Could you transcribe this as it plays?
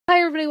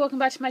welcome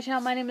back to my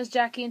channel. My name is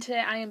Jackie, and today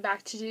I am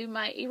back to do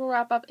my April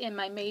wrap-up and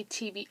my May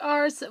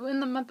TBR. So in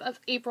the month of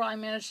April, I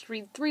managed to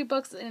read 3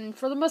 books, and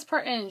for the most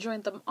part, I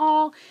enjoyed them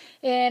all.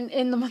 And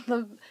in the month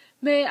of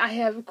May, I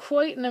have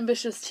quite an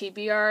ambitious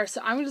TBR, so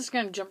I'm just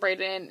going to jump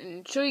right in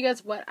and show you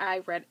guys what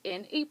I read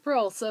in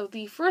April. So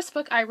the first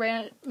book I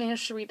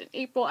managed to read in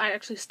April, I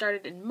actually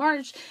started in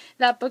March.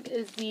 That book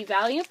is The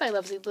Valiant by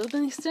Leslie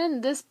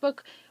Livingston. This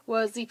book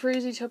was the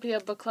Peruse Utopia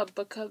book of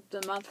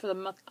the month for the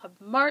month of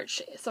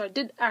March. So I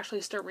did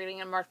actually start reading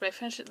in March, but I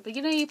finished at the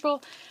beginning of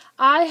April.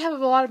 I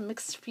have a lot of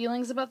mixed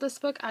feelings about this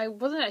book. I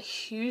wasn't a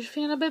huge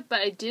fan of it,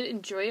 but I did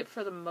enjoy it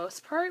for the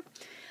most part.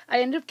 I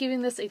ended up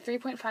giving this a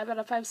 3.5 out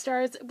of 5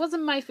 stars. It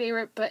wasn't my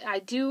favorite, but I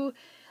do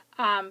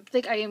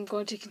think I am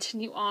going to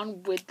continue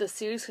on with the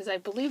series because I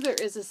believe there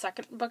is a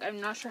second book.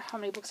 I'm not sure how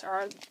many books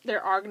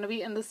there are going to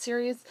be in this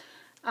series.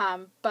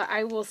 But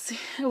I will see.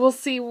 We'll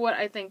see what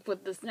I think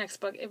with this next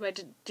book if I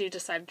do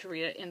decide to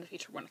read it in the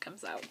future when it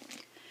comes out.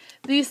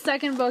 The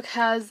second book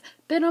has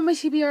been on my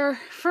TBR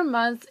for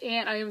months,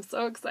 and I am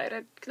so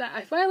excited that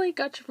I finally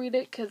got to read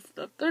it because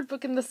the third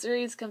book in the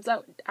series comes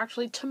out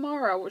actually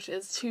tomorrow, which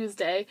is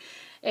Tuesday,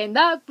 and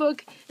that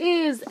book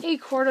is A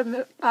Court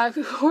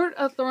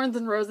of Thorns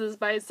and Roses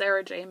by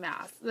Sarah J.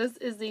 Maas. This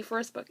is the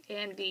first book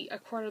in the A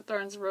Court of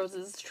Thorns and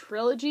Roses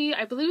trilogy.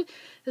 I believe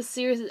this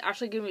series is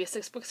actually going to be a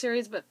 6-book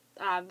series, but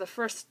the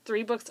first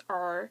 3 books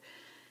are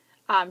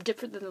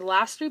different than the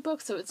last 3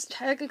 books, so it's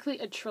technically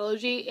a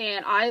trilogy,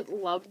 and I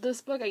loved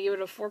this book. I gave it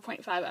a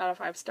 4.5 out of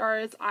 5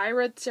 stars. I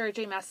read Sarah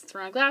J. Maas'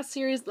 Throne of Glass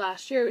series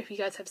last year. If you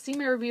guys have seen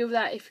my review of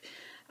that, if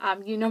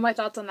you know my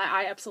thoughts on that,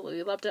 I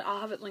absolutely loved it.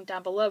 I'll have it linked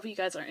down below if you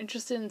guys are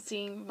interested in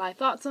seeing my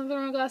thoughts on the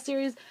Throne of Glass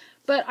series.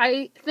 But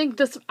I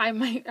think I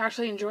might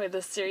actually enjoy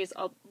this series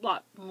a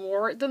lot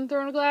more than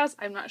Throne of Glass.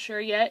 I'm not sure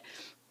yet.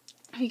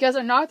 If you guys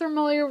are not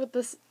familiar with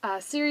this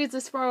series,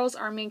 this follows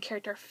our main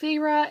character,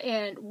 Feyre,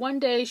 and one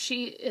day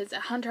she is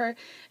a hunter.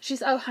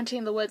 She's out hunting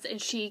in the woods,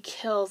 and she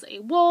kills a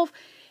wolf,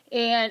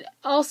 and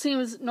all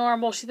seems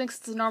normal. She thinks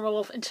it's a normal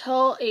wolf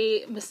until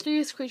a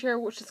mysterious creature,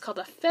 which is called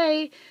a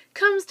fae,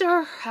 comes to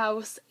her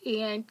house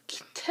and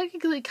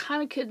technically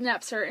kind of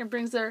kidnaps her and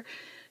brings her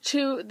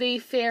to the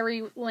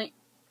fairy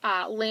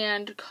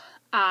land,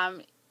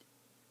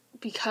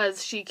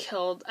 because she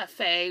killed a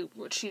fae,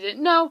 which she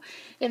didn't know.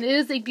 And it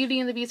is a Beauty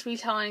and the Beast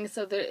retelling,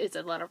 so there is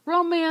a lot of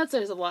romance,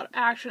 there's a lot of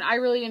action. I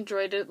really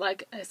enjoyed it.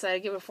 Like I said, I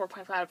give it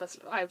 4.5 out of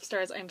 5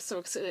 stars. I'm so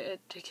excited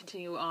to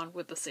continue on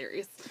with the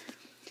series.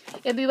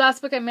 And the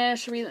last book I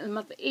managed to read in the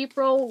month of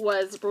April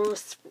was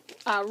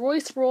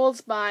Royce Rolls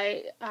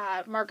by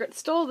Margaret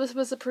Stoll. This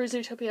was the Peruse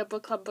Utopia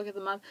book club book of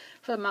the month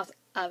for the month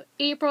of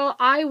April.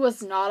 I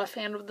was not a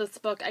fan of this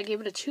book. I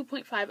gave it a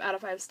 2.5 out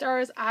of 5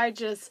 stars. I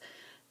just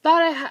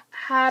thought I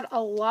had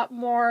a lot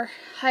more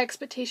high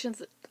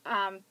expectations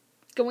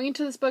going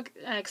into this book,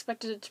 and I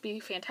expected it to be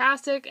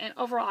fantastic, and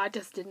overall I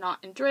just did not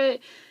enjoy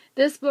it.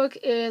 This book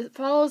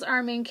follows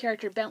our main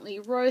character, Bentley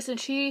Royce, and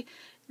she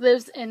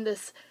lives in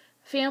this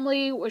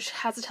family which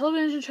has a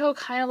television show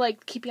kind of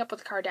like Keeping Up with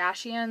the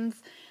Kardashians.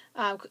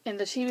 In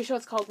the TV show,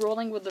 it's called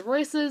Rolling with the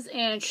Royces,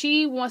 and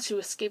she wants to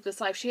escape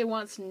this life. She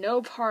wants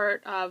no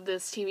part of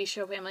this TV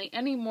show family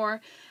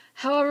anymore.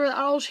 However, that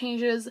all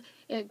changes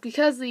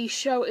because the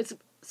show is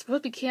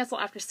supposed to be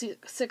canceled after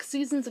 6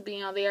 seasons of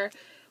being on there.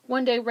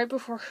 One day, right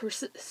before her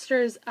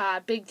sister's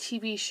big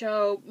TV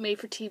show,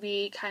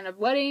 made-for-TV kind of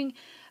wedding,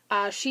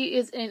 she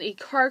is in a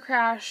car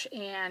crash,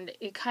 and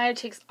it kind of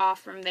takes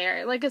off from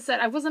there. Like I said,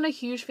 I wasn't a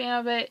huge fan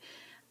of it,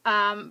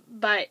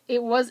 but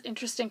it was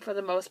interesting for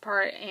the most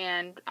part,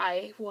 and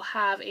I will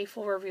have a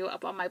full review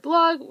up on my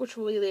blog, which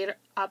will be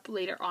up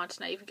later on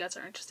tonight. If you guys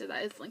are interested,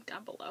 that is linked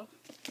down below.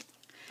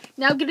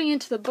 Now getting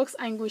into the books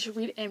I'm going to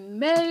read in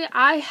May,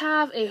 I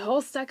have a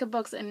whole stack of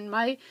books, and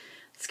my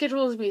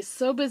schedule is going to be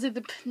so busy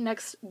the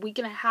next week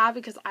and a half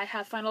because I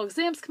have final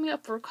exams coming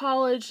up for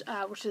college,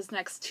 which is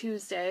next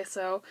Tuesday,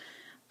 so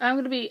I'm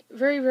going to be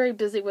very, very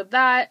busy with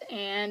that,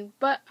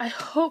 but I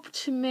hope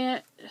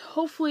to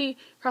hopefully,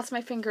 cross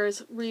my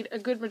fingers, read a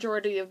good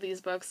majority of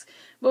these books.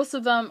 Most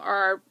of them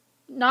are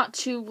not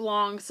too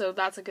long, so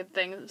that's a good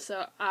thing,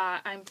 so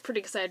I'm pretty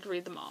excited to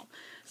read them all.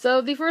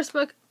 So the first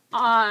book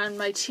on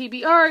my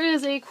TBR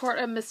is A Court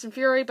of Mist and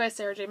Fury by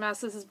Sarah J.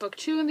 Maas. This is book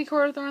 2 in the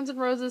Court of Thorns and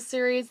Roses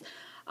series.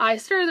 I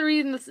started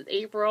reading this in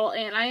April,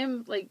 and I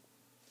am like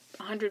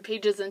 100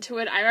 pages into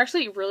it. I'm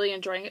actually really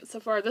enjoying it so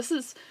far. This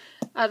is,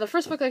 the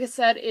first book, like I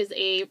said, is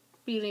a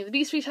Beauty and the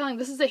Beast retelling.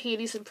 This is a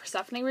Hades and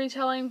Persephone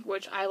retelling,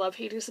 which I love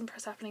Hades and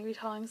Persephone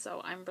retelling, so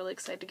I'm really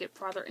excited to get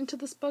farther into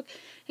this book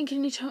and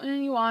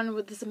continue on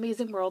with this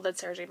amazing world that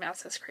Sarah J.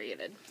 Maas has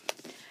created.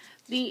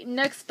 The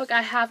next book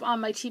I have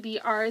on my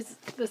TBR is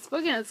this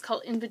book, and it's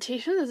called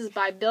Invitation. This is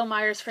by Bill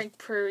Myers, Frank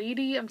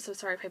Peretti. I'm so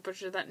sorry if I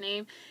butchered that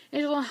name.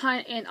 Angela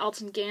Hunt and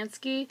Alton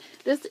Gansky.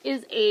 This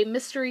is a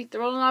mystery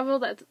thriller novel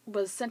that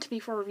was sent to me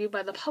for review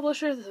by the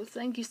publisher, so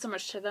thank you so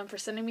much to them for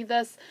sending me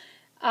this.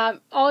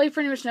 All I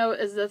pretty much know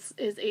is this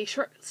is a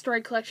short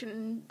story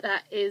collection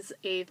that is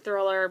a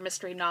thriller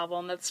mystery novel,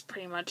 and that's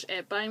pretty much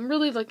it. But I'm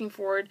really looking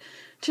forward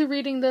to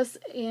reading this,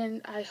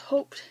 and I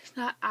hope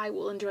that I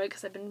will enjoy it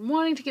because I've been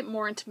wanting to get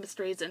more into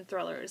mysteries and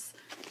thrillers.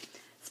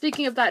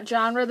 Speaking of that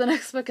genre, the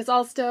next book is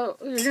also,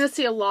 you're going to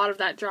see a lot of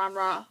that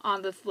genre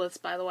on this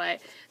list, by the way.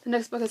 The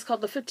next book is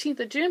called The 15th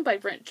of June by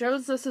Brent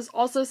Jones. This is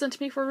also sent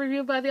to me for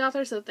review by the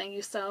author, so thank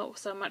you so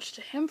much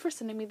to him for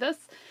sending me this.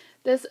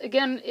 This,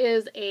 again,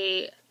 is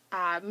a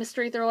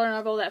mystery thriller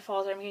novel that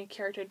follows our main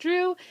character,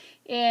 Drew,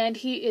 and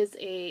he's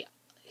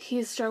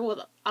struggled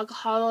with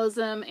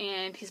alcoholism,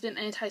 and he's been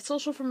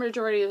antisocial for the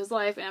majority of his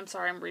life, and I'm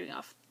sorry, I'm reading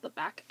off the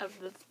back of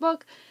this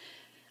book.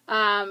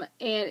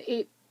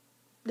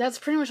 That's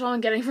pretty much all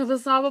I'm getting from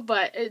this novel,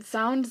 but it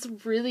sounds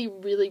really,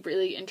 really,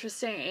 really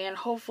interesting, and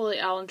hopefully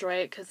I'll enjoy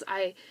it, because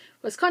I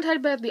was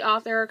contacted by the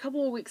author a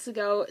couple of weeks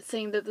ago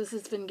saying that this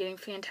has been getting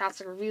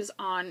fantastic reviews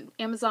on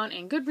Amazon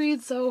and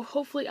Goodreads, so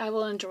hopefully I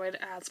will enjoy it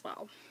as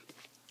well.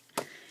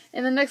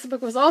 And the next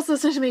book was also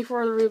sent to me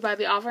for review by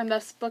the author, and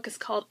this book is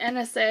called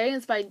NSA.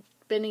 It's by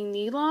Benny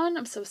Nealon.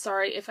 I'm so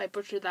sorry if I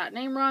butchered that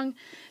name wrong.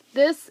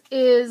 This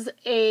is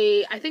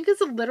I think it's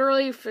a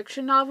literary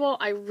fiction novel.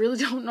 I really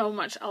don't know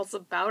much else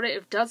about it.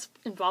 It does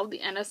involve the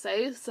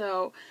NSA,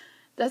 so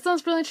that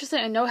sounds really interesting.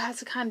 I know it has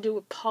to kind of do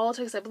with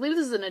politics. I believe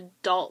this is an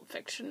adult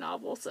fiction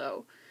novel,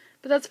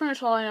 but that's pretty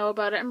much all I know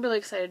about it. I'm really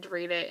excited to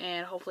read it,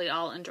 and hopefully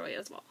I'll enjoy it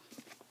as well.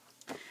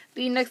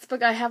 The next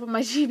book I have on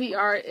my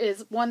TBR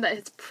is one that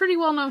is pretty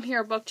well known here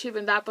at BookTube,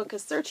 and that book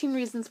is 13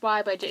 Reasons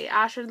Why by Jay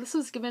Asher. This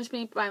was given to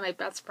me by my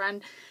best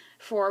friend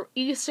for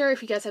Easter.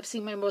 If you guys have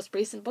seen my most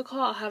recent book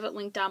haul, I'll have it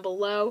linked down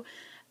below.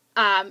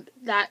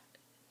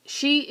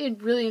 She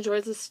really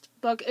enjoys this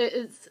book. It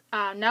is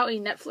now a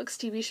Netflix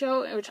TV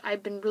show, which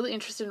I've been really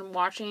interested in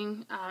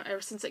watching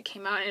ever since it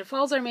came out. And it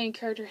follows our main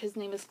character. His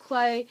name is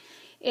Clay.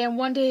 And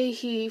one day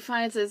he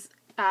finds his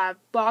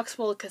box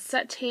full of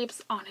cassette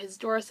tapes on his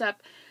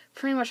doorstep,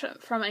 pretty much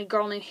from a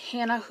girl named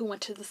Hannah who went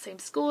to the same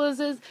school as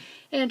his,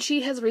 and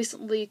she has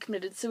recently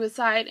committed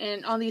suicide,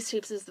 and on these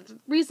tapes is the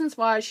reasons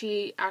why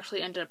she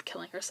actually ended up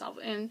killing herself.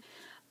 And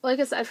like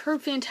I said, I've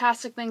heard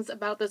fantastic things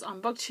about this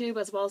on BookTube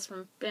as well as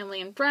from family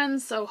and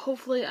friends, so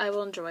hopefully I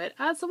will enjoy it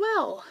as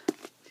well.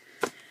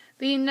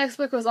 The next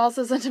book was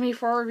also sent to me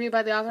for review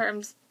by the author.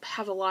 I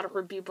have a lot of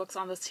review books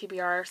on this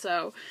TBR,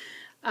 so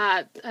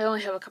I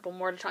only have a couple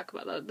more to talk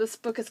about, though. This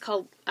book is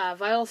called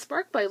Vile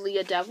Spark by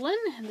Leah Devlin,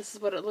 and this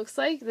is what it looks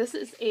like. This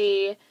is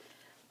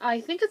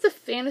I think it's a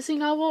fantasy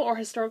novel or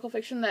historical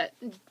fiction that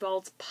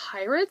involves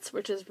pirates,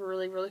 which is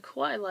really, really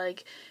cool. I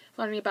like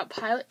learning about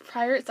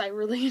pirates. I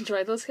really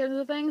enjoy those kinds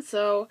of things,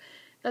 so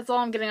that's all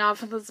I'm getting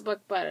off of this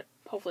book, but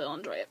hopefully I'll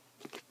enjoy it.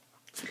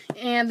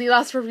 And the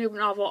last review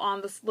novel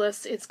on this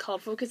list is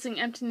called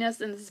Focusing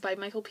Emptiness, and this is by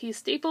Michael P.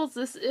 Staples.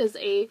 This is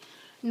a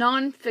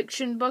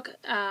non-fiction book.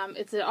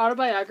 It's an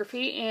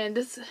autobiography, and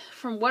this,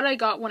 from what I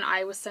got when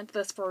I was sent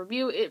this for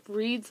review, it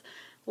reads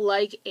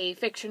like a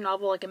fiction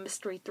novel, like a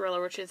mystery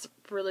thriller, which is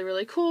really,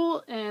 really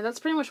cool, and that's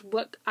pretty much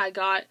what I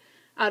got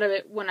out of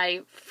it when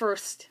I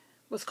first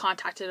was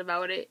contacted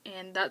about it,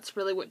 and that's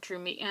really what drew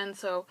me in.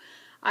 So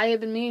I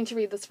have been meaning to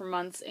read this for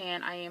months,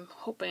 and I am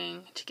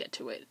hoping to get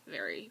to it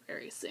very,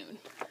 very soon.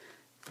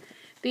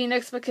 The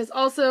next book has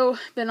also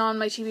been on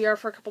my TBR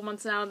for a couple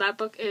months now. That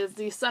book is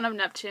The Son of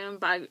Neptune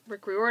by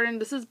Rick Riordan.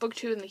 This is book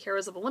 2 in the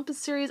Heroes of Olympus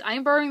series. I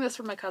am borrowing this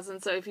from my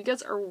cousin, so if you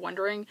guys are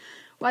wondering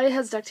why it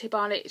has duct tape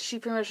on it, she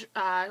pretty much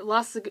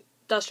lost the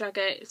dust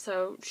jacket,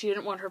 so she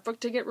didn't want her book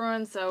to get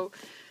ruined, so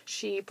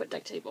she put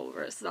duct tape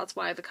over it, so that's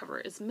why the cover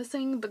is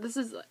missing. But this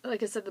is,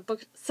 like I said,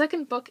 the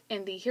second book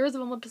in the Heroes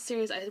of Olympus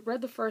series. I read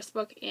the first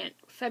book in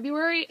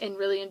February and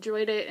really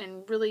enjoyed it,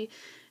 and really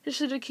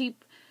interested to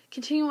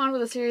continue on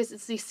with the series.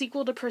 It's the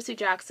sequel to Percy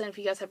Jackson. If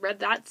you guys have read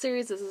that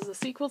series, this is a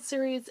sequel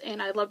series,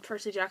 and I loved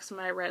Percy Jackson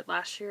when I read it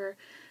last year,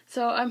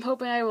 so I'm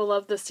hoping I will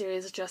love this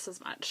series just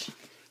as much.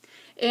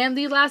 And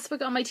the last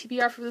book on my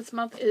TBR for this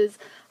month is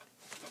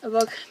a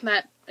book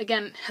that,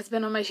 again, has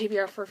been on my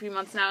TBR for a few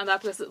months now, and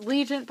that book is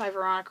Allegiant by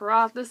Veronica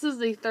Roth. This is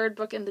the third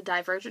book in the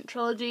Divergent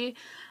trilogy.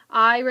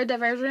 I read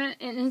Divergent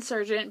and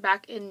Insurgent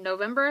back in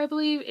November, I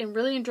believe, and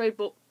really enjoyed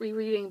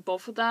rereading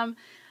both of them.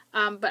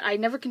 But I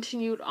never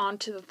continued on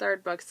to the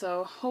third book,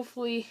 so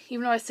hopefully,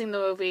 even though I've seen the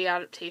movie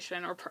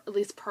adaptation, or at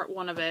least part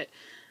 1 of it,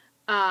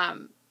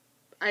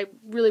 I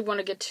really want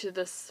to get to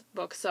this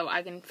book so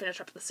I can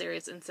finish up the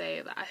series and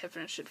say that I have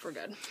finished it for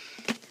good.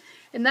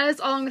 And that is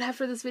all I'm going to have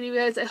for this video,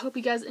 guys. I hope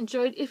you guys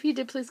enjoyed. If you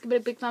did, please give it a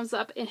big thumbs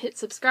up and hit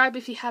subscribe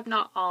if you have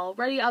not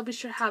already. I'll be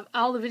sure to have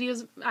all the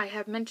videos I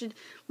have mentioned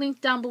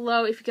linked down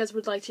below if you guys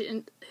would like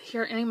to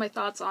hear any of my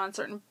thoughts on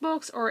certain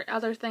books or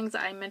other things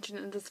that I mentioned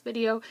in this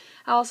video.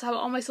 I also have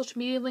all my social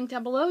media linked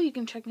down below. You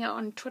can check me out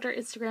on Twitter,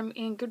 Instagram,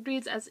 and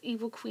Goodreads as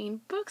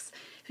evilqueenbooks.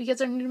 If you guys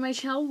are new to my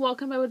channel,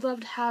 welcome. I would love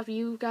to have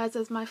you guys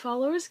as my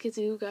followers because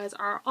you guys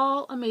are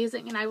all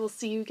amazing, and I will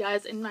see you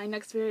guys in my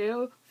next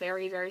video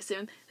very, very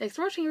soon. Thanks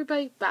for watching,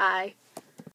 everybody. Bye.